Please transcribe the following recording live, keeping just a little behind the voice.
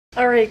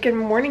Alright, good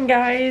morning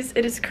guys.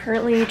 It is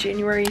currently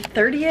January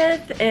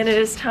 30th and it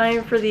is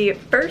time for the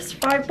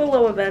first Five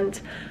Below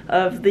event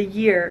of the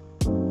year.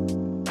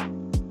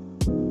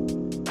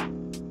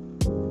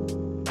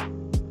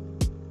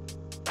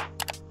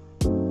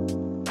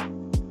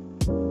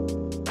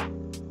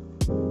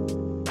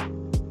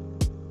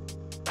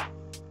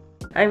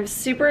 I'm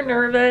super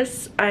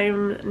nervous.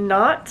 I'm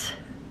not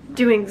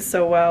doing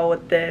so well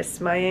with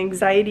this. My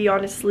anxiety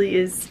honestly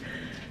is,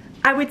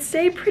 I would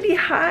say, pretty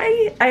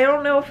high. I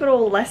don't know if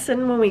it'll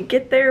lessen when we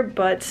get there,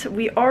 but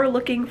we are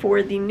looking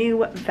for the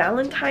new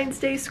Valentine's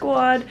Day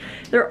squad.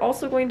 They're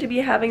also going to be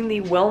having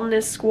the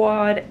wellness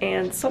squad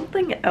and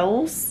something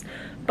else,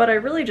 but I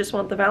really just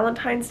want the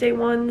Valentine's Day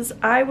ones.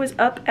 I was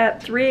up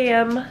at 3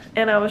 a.m.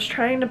 and I was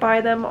trying to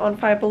buy them on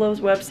Five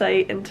Below's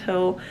website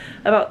until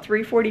about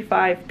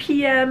 3:45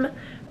 p.m.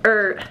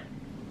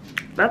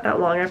 Not that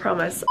long, I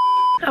promise.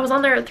 I was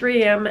on there at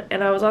 3 a.m.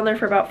 and I was on there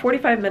for about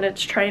 45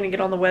 minutes trying to get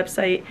on the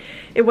website.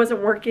 It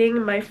wasn't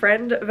working. My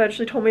friend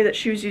eventually told me that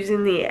she was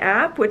using the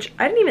app, which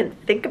I didn't even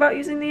think about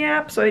using the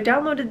app, so I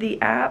downloaded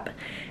the app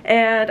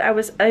and I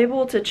was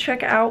able to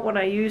check out when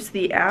I used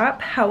the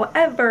app.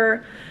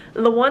 However,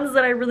 the ones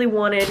that I really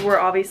wanted were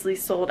obviously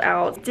sold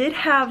out. Did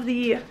have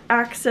the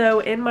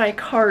AXO in my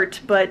cart,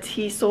 but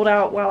he sold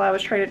out while I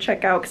was trying to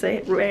check out because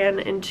I ran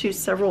into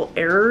several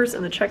errors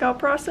in the checkout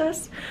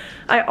process.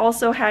 I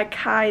also had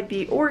Kai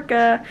the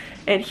Orca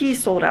and he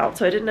sold out,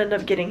 so I didn't end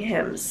up getting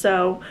him.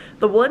 So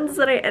the ones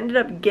that I ended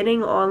up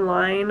getting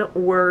online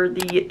were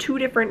the two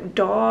different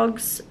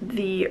dogs,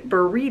 the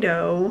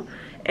burrito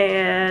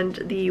and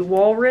the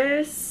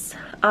walrus.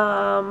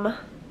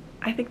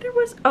 I think there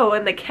was, oh,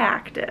 and the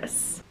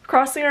cactus.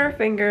 Crossing our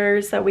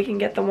fingers that we can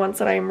get the ones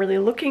that I am really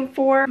looking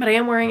for. But I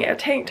am wearing a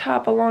tank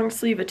top, a long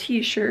sleeve, a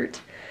t-shirt,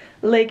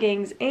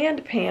 leggings,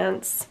 and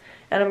pants.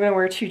 And I'm gonna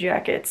wear two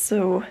jackets.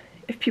 So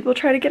if people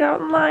try to get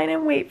out in line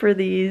and wait for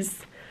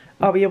these,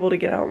 I'll be able to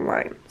get out in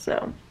line.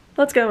 So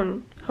let's go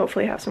and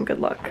hopefully have some good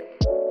luck.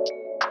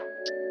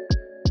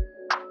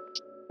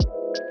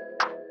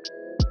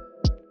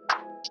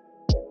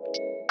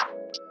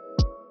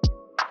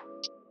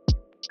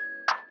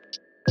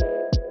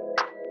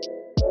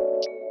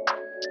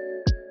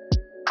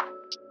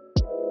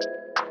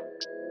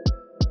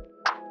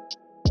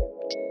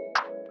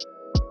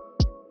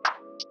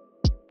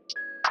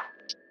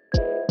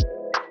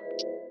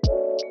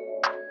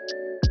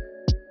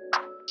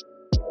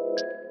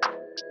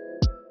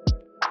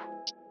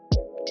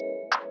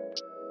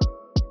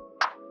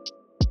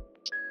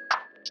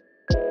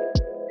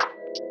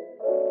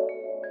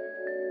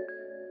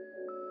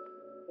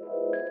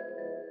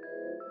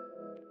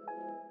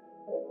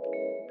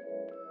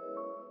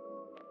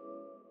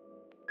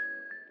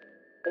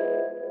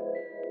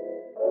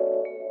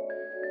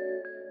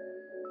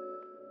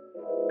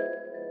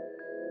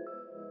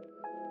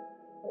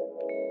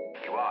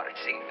 You are, it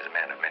seems, a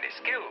man of many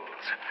skills.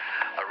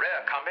 A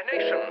rare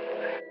combination.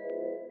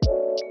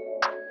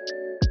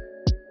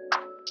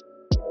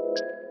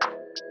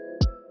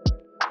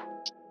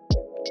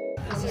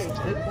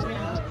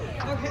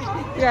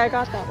 Yeah, I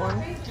got that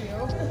one.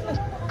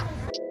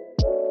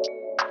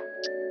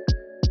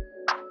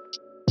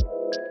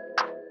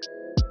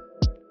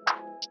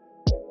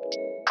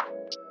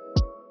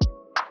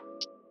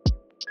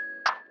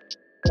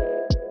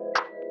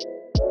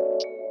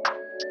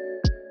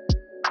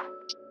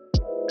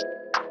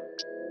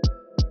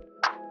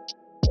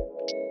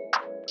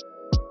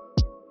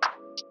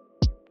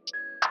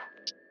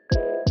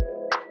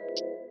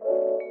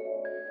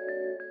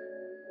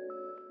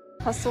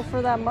 Hustle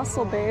for that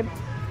muscle, babe.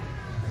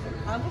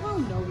 I don't know,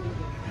 nobody did.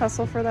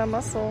 Hustle for that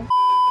muscle.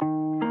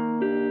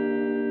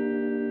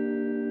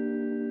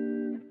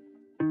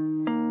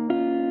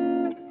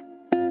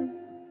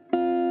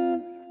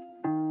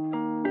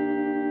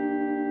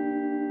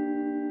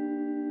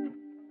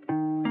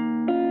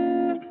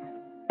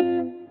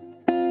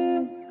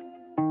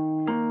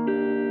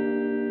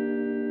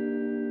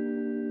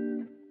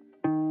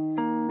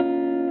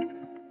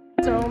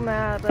 So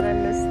mad that I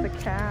missed the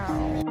cow.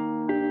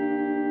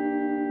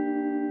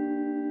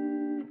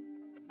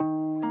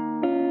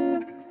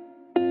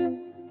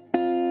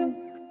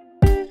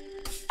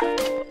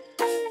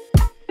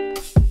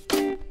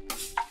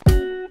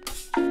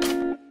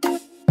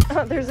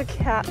 There's a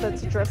cat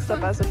that's dressed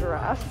up as a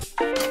giraffe.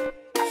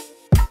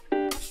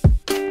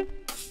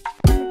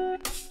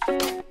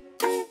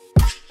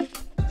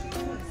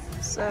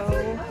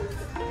 So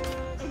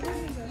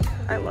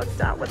I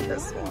lucked out with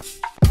this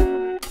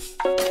one.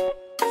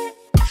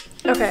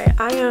 Okay,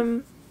 I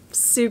am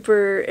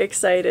super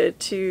excited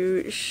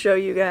to show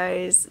you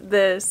guys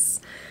this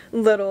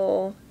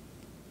little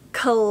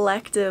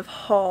collective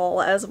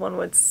haul, as one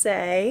would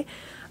say.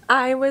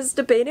 I was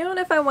debating on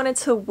if I wanted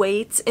to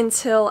wait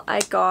until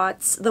I got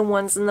the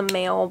ones in the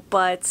mail,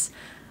 but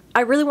I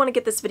really want to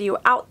get this video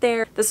out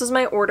there. This was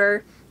my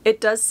order.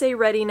 It does say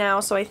ready now,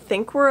 so I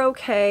think we're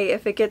okay.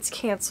 If it gets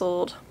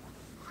canceled,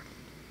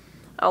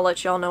 I'll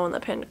let y'all know in the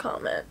pinned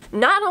comment.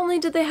 Not only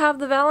did they have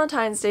the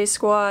Valentine's Day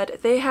squad,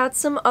 they had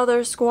some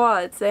other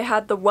squads. They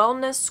had the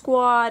wellness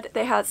squad,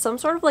 they had some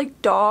sort of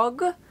like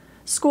dog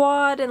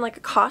squad and like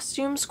a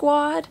costume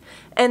squad,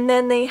 and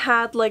then they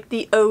had like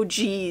the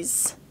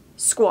OGs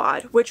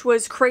squad, which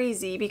was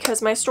crazy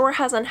because my store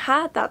hasn't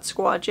had that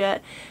squad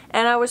yet,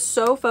 and I was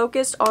so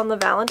focused on the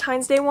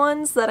Valentine's Day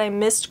ones that I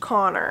missed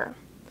Connor.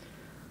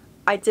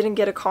 I didn't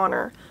get a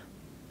Connor,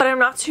 but I'm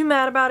not too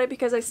mad about it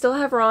because I still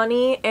have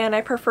Ronnie, and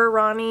I prefer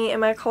Ronnie in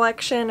my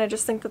collection. I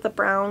just think that the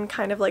brown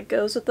kind of like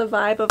goes with the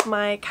vibe of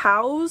my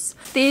cows.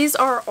 These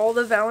are all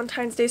the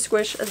Valentine's Day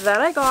squish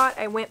that I got.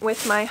 I went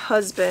with my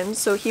husband,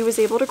 so he was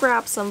able to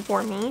grab some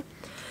for me.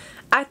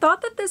 I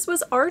thought that this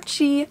was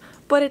Archie,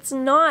 but it's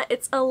not.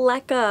 It's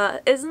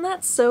Aleka. Isn't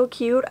that so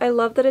cute? I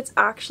love that it's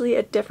actually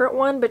a different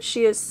one, but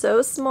she is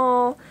so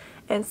small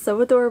and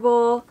so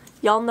adorable.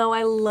 Y'all know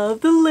I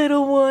love the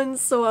little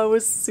ones, so I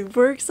was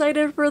super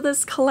excited for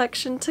this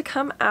collection to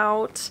come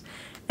out,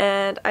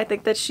 and I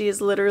think that she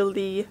is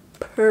literally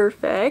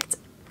perfect.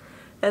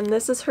 And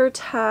this is her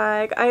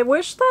tag. I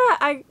wish that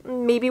I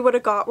maybe would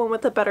have got one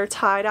with a better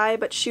tie-dye,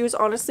 but she was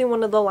honestly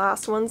one of the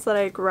last ones that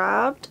I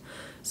grabbed,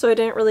 so I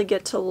didn't really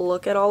get to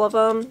look at all of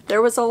them.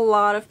 There was a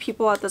lot of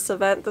people at this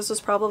event. This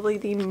was probably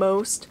the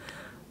most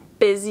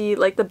busy,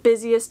 like the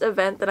busiest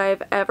event that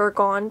I've ever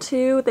gone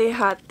to. They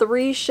had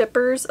 3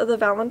 shippers of the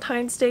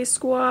Valentine's Day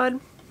squad,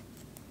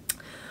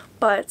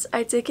 but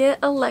I did get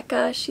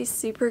Aleka. She's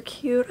super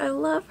cute. I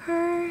love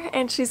her,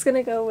 and she's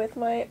gonna go with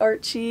my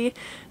Archie,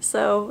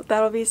 so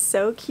that'll be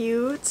so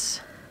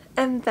cute.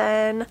 And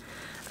then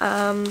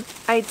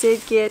I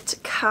did get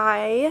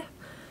Kai,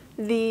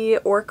 the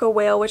orca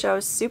whale, which I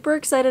was super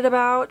excited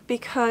about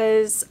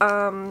because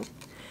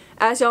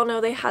as y'all know,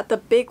 they had the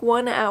big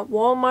one at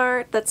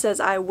Walmart that says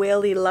I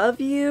whaley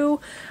love you.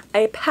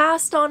 I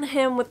passed on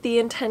him with the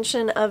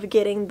intention of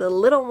getting the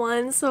little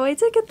one, so I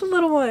did get the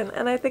little one,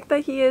 and I think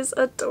that he is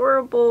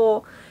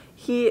adorable.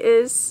 He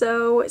is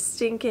so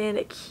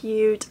stinking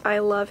cute. I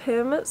love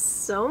him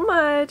so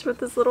much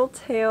with his little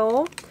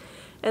tail.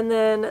 And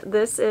then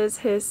this is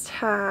his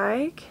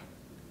tag.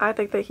 I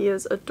think that he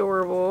is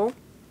adorable,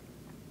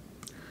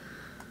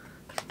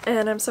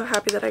 and I'm so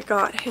happy that I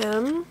got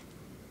him,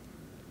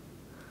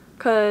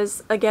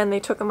 because again, they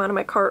took him out of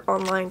my cart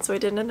online, so I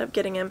didn't end up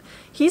getting him.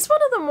 He's one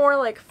of the more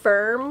like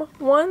firm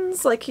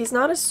ones, like he's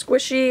not as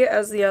squishy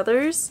as the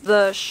others.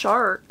 The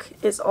shark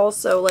is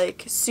also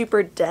like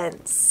super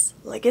dense,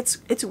 like it's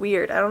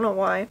weird, I don't know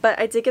why. But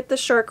I did get the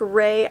shark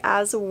Ray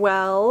as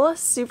well.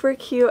 Super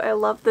cute. I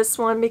love this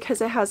one because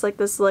it has like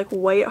this like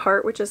white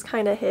heart, which is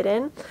kind of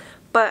hidden.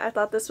 But I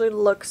thought this would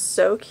look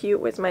so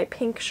cute with my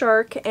pink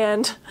shark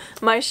and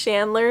my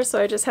Chandler,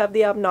 so I just have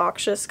the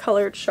obnoxious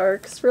colored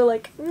sharks for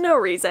like no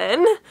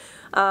reason.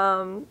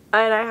 And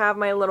I have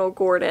my little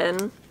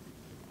Gordon.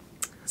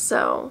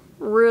 So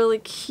really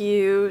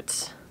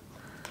cute.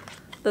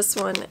 This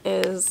one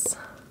is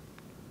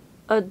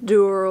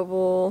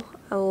adorable.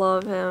 I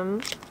love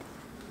him.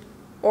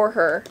 Or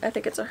her. I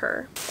think it's a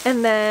her.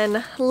 And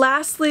then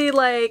lastly,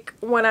 like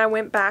when I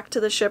went back to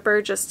the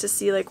shipper just to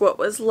see like what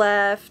was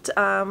left,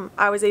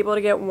 I was able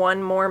to get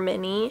one more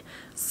mini.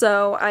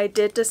 So I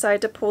did decide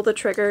to pull the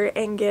trigger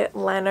and get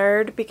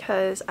Leonard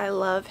because I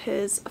love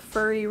his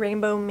furry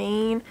rainbow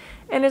mane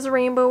and his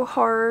rainbow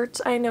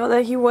heart. I know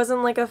that he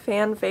wasn't like a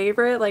fan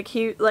favorite. Like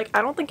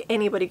I don't think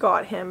anybody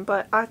got him,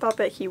 but I thought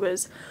that he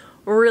was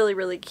really,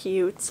 really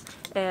cute,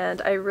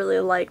 and I really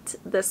liked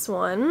this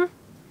one.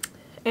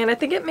 And I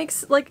think it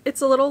makes, like, it's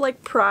a little,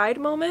 like, pride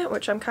moment,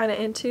 which I'm kind of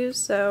into,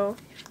 so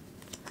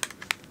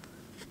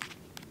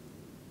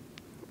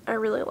I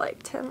really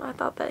liked him. I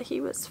thought that he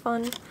was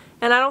fun.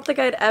 And I don't think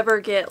I'd ever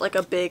get, like,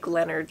 a big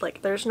Leonard.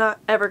 Like, there's not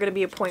ever going to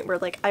be a point where,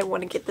 like, I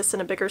want to get this in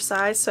a bigger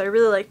size, so I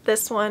really like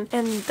this one.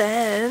 And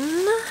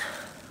then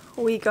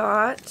we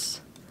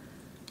got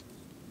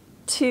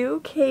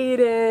 2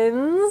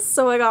 Cadens.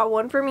 So I got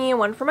one for me and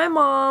one for my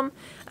mom.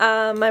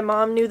 My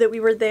mom knew that we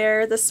were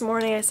there this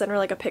morning. I sent her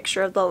like a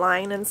picture of the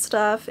line and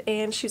stuff,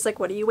 and she's like,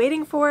 what are you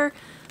waiting for?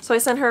 So I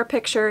sent her a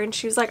picture, and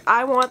she was like,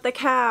 I want the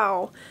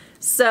cow.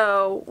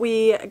 So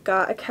we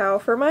got a cow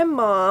for my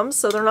mom,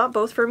 so they're not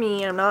both for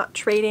me. I'm not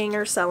trading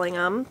or selling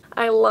them.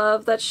 I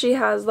love that she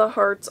has the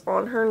hearts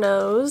on her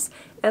nose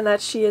and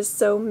that she is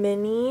so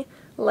mini,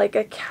 like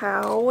a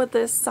cow with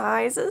this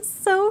size. It's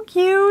so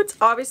cute.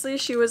 Obviously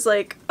she was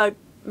like a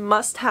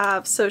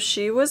must-have, so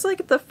she was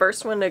like the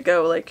first one to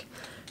go. Like,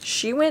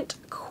 she went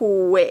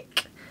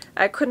quick.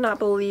 I could not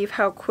believe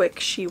how quick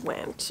she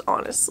went,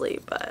 honestly,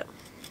 but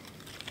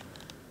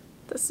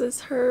this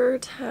is her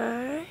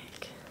tag.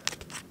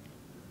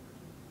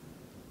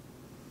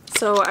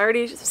 So I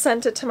already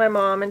sent it to my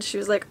mom, and she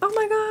was like, oh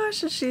my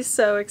gosh, and she's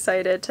so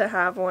excited to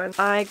have one.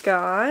 I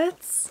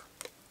got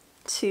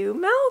 2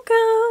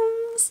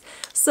 Malcolms.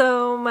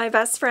 So my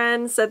best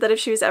friend said that if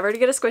she was ever to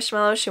get a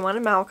Squishmallow, she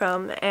wanted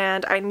Malcolm,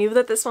 and I knew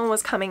that this one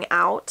was coming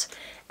out,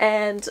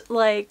 and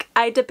like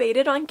I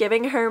debated on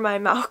giving her my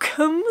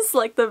Malcolms,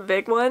 like the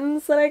big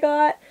ones that I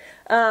got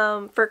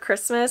for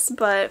Christmas,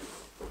 but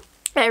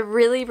I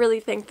really, really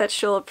think that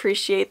she'll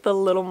appreciate the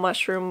little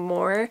mushroom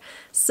more.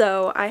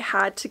 So I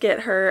had to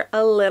get her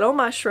a little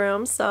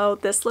mushroom. So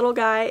this little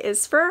guy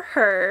is for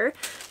her.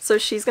 So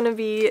she's going to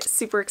be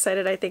super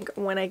excited, I think,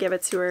 when I give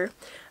it to her.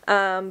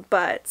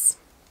 But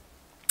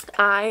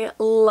I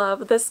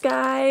love this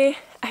guy.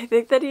 I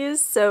think that he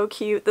is so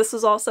cute. This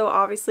was also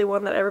obviously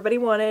one that everybody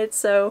wanted.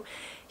 So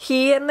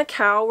he and the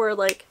cow were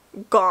like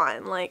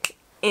gone, like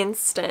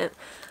instant.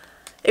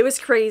 It was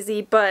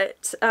crazy,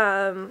 but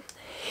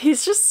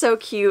he's just so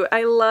cute.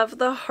 I love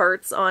the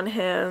hearts on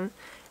him,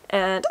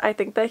 and I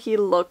think that he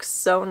looks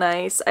so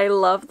nice. I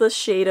love the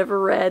shade of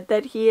red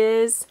that he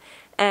is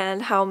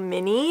and how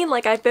mini.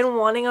 Like, I've been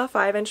wanting a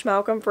 5-inch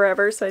Malcolm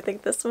forever, so I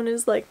think this one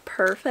is like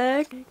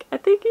perfect. I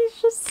think he's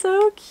just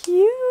so cute.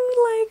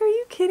 Like, are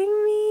you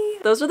kidding me?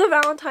 Those are the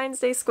Valentine's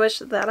Day squish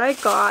that I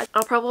got.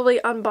 I'll probably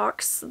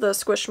unbox the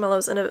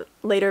Squishmallows in a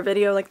later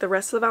video, like the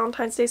rest of the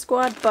Valentine's Day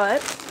squad,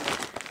 but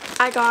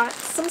I got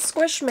some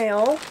squish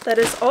mail that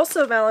is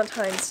also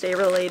Valentine's Day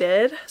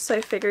related, so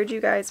I figured you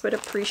guys would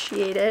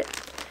appreciate it.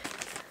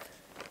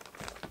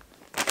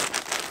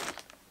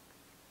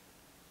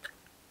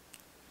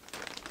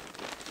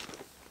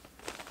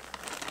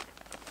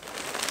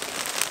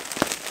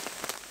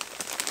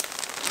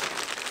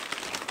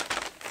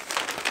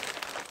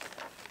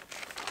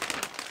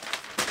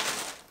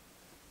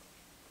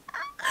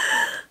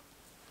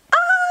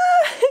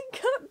 I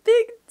got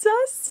Big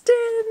Dustin!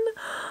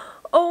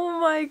 Oh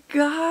my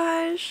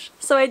gosh.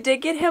 So I did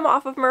get him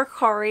off of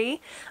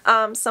Mercari.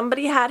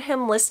 Somebody had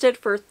him listed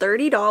for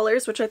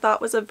 $30, which I thought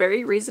was a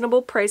very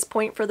reasonable price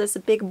point for this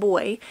big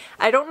boy.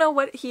 I don't know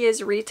what he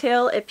is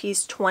retail, if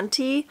he's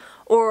 20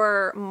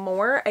 or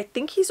more. I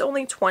think he's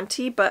only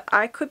 20, but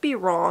I could be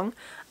wrong.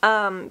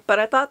 But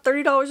I thought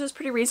 $30 was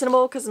pretty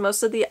reasonable because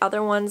most of the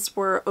other ones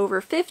were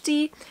over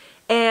 50.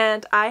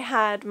 And I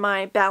had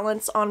my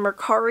balance on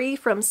Mercari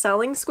from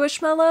selling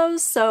Squishmallows,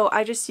 so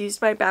I just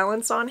used my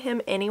balance on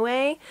him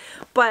anyway.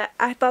 But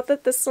I thought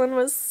that this one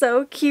was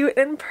so cute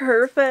and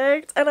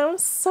perfect, and I'm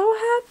so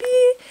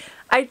happy.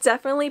 I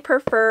definitely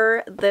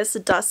prefer this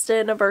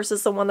Dustin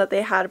versus the one that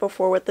they had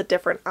before with the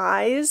different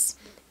eyes.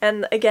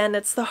 And again,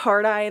 it's the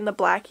hard eye and the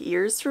black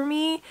ears for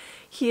me.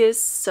 He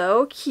is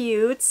so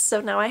cute.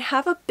 So now I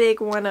have a big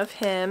one of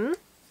him.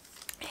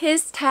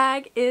 His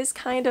tag is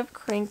kind of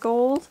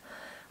crinkled,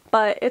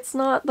 but it's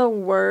not the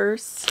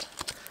worst.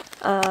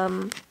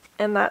 And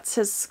that's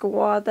his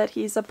squad that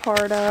he's a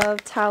part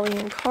of, Tally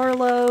and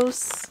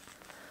Carlos.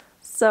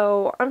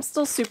 So I'm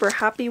still super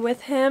happy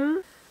with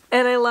him.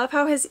 And I love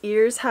how his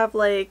ears have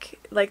like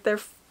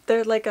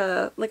they're like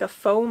a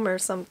foam or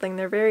something.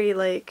 They're very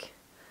like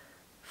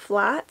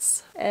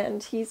flats,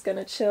 and he's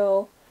gonna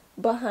chill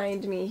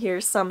behind me here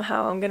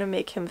somehow. I'm gonna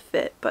make him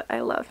fit, but I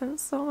love him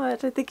so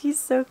much. I think he's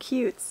so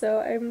cute,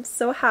 so I'm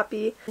so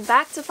happy.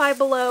 Back to Five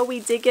Below, we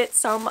did get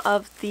some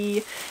of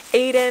the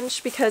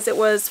 8-inch because it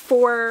was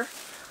 4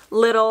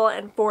 little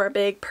and 4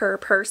 big per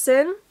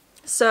person.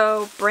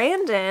 So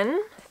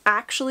Brandon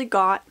actually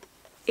got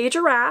a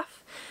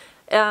giraffe.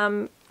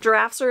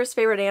 Giraffes are his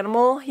favorite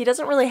animal. He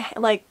doesn't really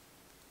like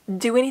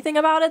do anything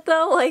about it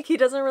though. Like, he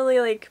doesn't really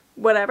like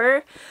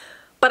whatever.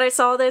 But I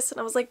saw this and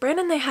I was like,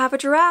 Brandon, they have a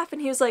giraffe.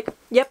 And he was like,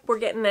 yep, we're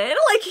getting it.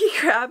 Like, he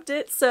grabbed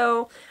it.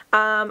 So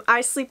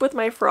I sleep with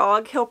my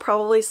frog. He'll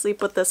probably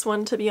sleep with this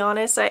one, to be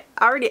honest. I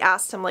already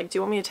asked him, like, do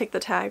you want me to take the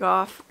tag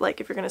off?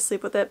 Like, if you're going to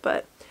sleep with it.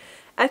 But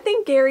I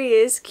think Gary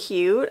is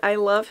cute. I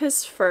love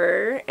his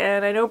fur.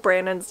 And I know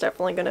Brandon's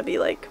definitely going to be,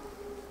 like,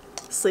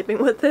 sleeping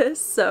with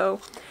this. So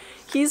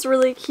he's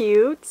really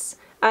cute.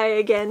 I,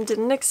 again,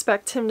 didn't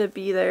expect him to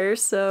be there.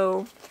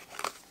 So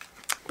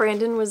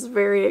Brandon was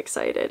very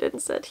excited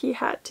and said he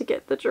had to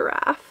get the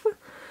giraffe.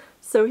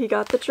 So he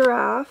got the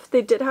giraffe.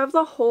 They did have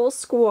the whole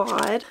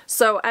squad.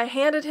 So I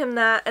handed him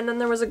that, and then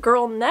there was a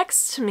girl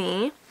next to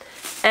me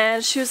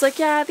and she was like,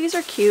 yeah, these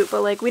are cute,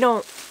 but like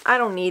I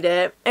don't need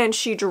it. And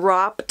she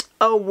dropped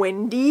a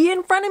Wendy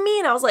in front of me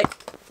and I was like,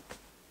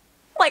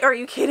 are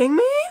you kidding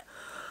me?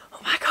 Oh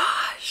my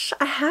gosh,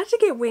 I had to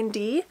get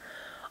Wendy.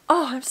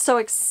 Oh, I'm so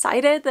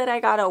excited that I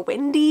got a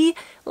Wendy.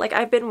 Like,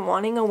 I've been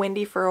wanting a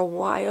Wendy for a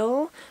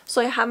while.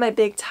 So I have my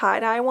big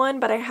tie-dye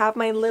one, but I have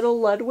my little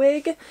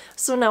Ludwig.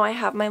 So now I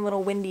have my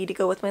little Wendy to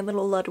go with my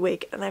little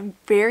Ludwig. And I'm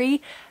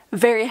very,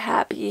 very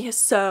happy.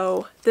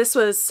 So it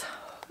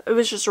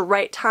was just a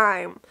right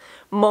time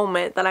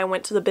moment that I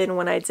went to the bin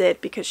when I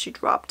did, because she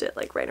dropped it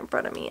like right in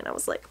front of me. And I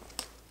was like,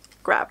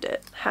 grabbed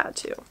it. Had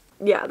to.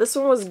 Yeah, this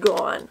one was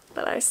gone,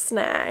 but I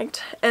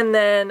snagged. And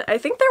then I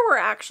think there were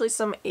actually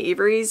some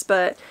Averys,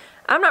 but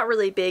I'm not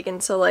really big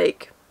into,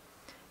 like,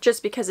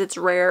 just because it's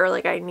rare,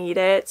 like, I need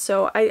it.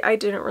 So I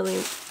didn't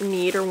really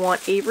need or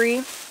want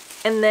Avery.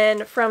 And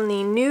then from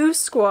the new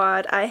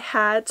squad, I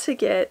had to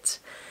get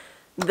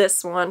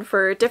this one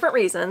for different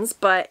reasons,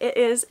 but it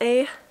is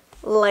a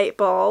light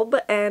bulb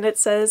and it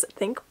says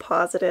think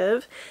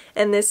positive,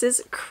 and this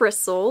is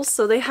crystals.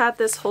 So they had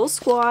this whole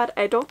squad.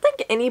 I don't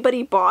think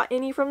anybody bought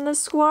any from this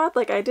squad.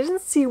 Like, I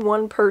didn't see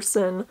one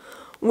person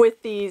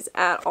with these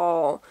at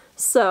all.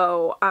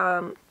 So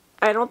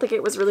I don't think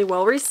it was really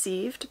well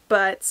received,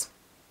 but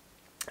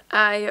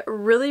I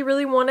really,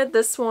 really wanted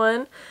this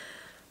one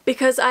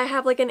because I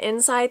have like an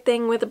inside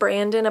thing with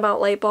Brandon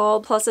about light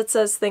bulb, plus it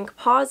says think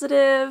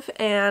positive,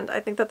 and I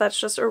think that that's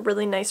just a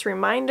really nice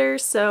reminder.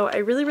 So I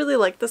really, really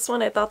like this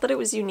one. I thought that it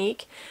was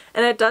unique,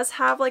 and it does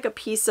have like a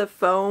piece of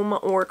foam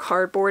or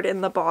cardboard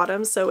in the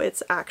bottom, so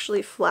it's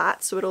actually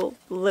flat, so it'll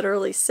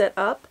literally sit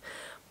up.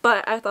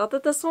 But I thought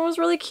that this one was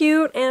really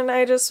cute, and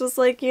I just was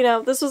like, you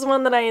know, this was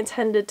one that I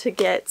intended to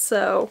get,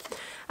 so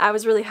I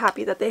was really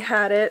happy that they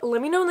had it.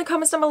 Let me know in the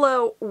comments down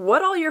below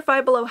what all your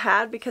Five Below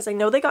had, because I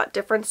know they got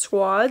different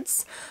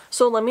squads.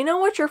 So let me know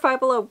what your Five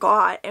Below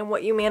got and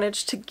what you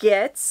managed to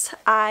get.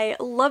 I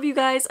love you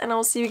guys, and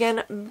I'll see you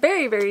again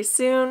very, very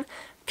soon.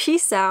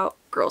 Peace out,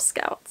 Girl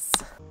Scouts.